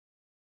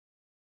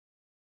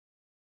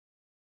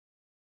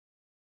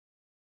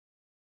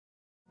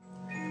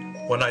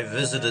When I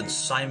visited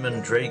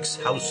Simon Drake's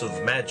House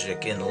of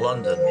Magic in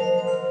London,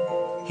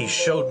 he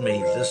showed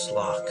me this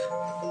lock,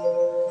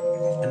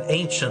 an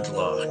ancient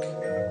lock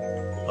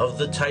of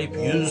the type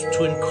used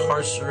to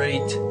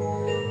incarcerate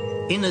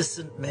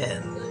innocent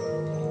men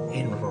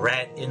in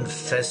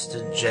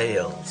rat-infested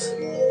jails,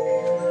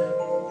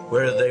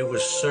 where they were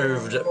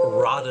served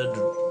rotted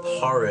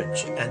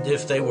porridge and,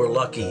 if they were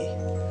lucky,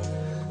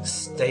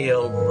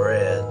 stale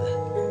bread.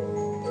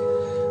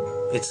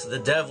 It's the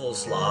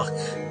devil's lock.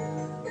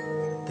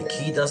 The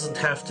key doesn't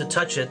have to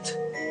touch it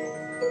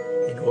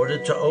in order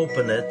to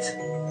open it.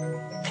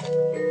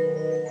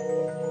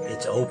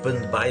 It's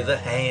opened by the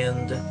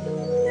hand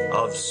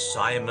of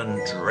Simon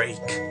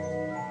Drake.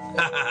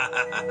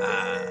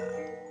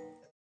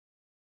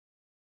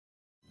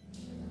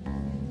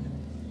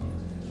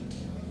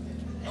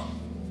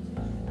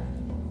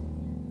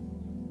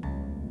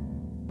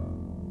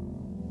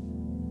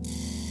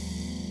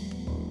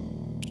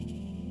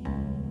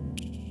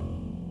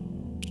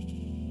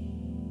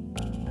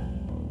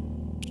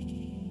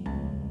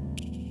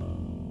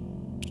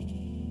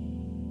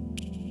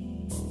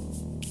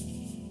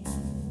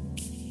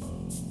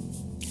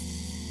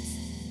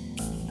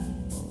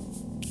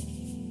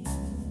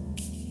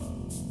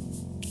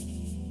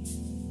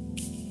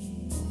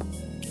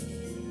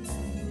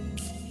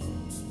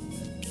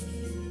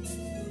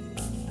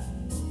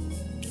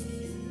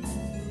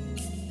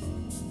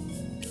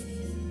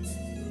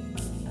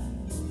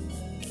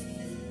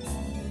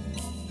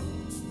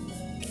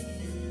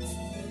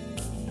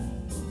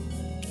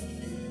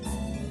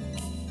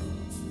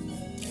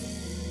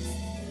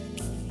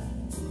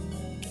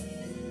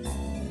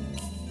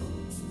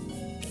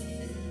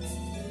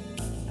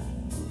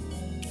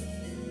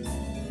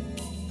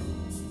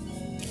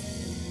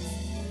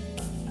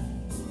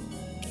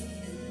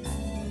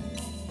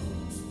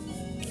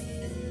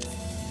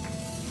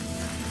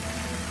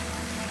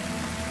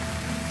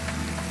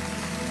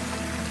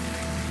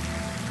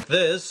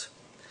 This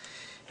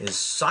is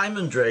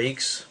Simon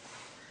Drake's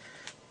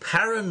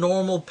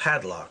paranormal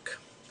padlock,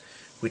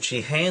 which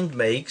he hand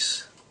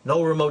makes.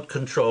 No remote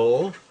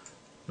control,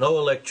 no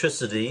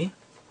electricity,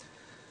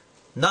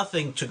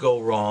 nothing to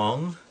go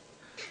wrong.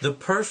 The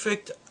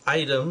perfect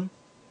item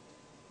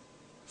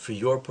for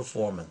your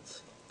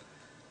performance.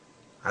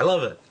 I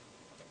love it.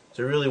 It's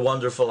a really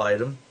wonderful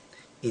item.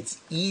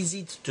 It's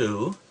easy to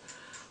do.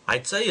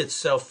 I'd say it's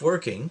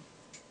self-working.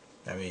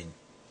 I mean,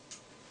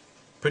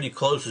 pretty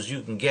close as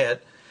you can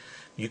get.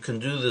 You can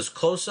do this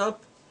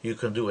close-up, you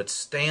can do it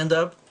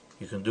stand-up,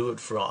 you can do it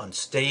for on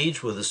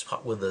stage with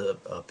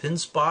a pin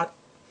spot.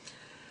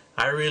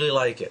 I really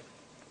like it.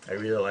 I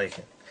really like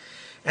it.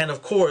 And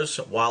of course,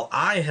 while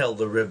I held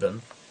the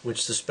ribbon,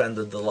 which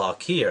suspended the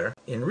lock here,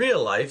 in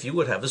real life you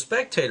would have a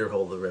spectator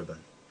hold the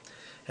ribbon.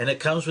 And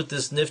it comes with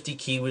this nifty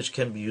key, which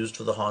can be used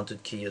for the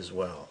haunted key as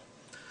well.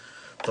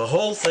 The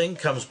whole thing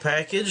comes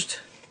packaged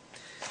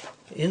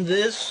in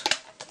this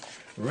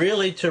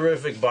really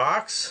terrific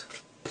box.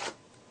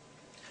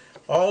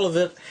 All of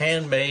it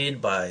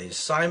handmade by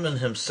Simon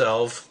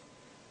himself.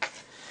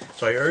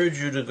 So I urge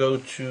you to go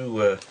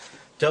to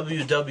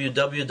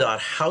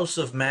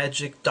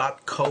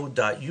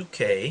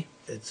www.houseofmagic.co.uk.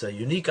 It's a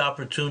unique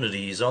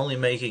opportunity. He's only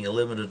making a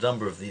limited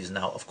number of these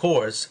now. Of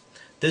course,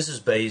 this is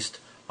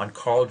based on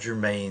Carl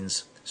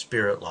Germain's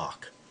Spirit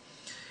Lock.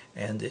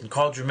 And in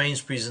Carl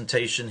Germain's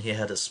presentation, he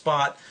had a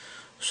spot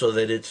so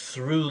that it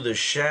threw the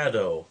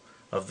shadow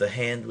of the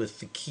hand with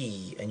the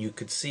key, and you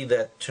could see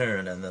that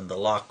turn, and then the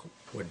lock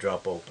would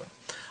drop open.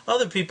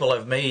 Other people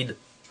have made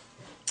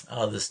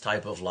this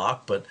type of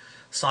lock, but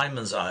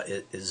Simon's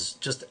is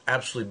just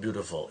absolutely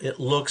beautiful. It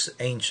looks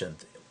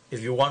ancient.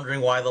 If you're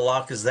wondering why the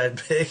lock is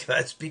that big,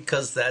 that's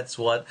because that's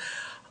what,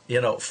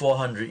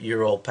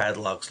 400-year-old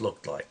padlocks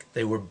looked like.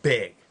 They were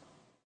big.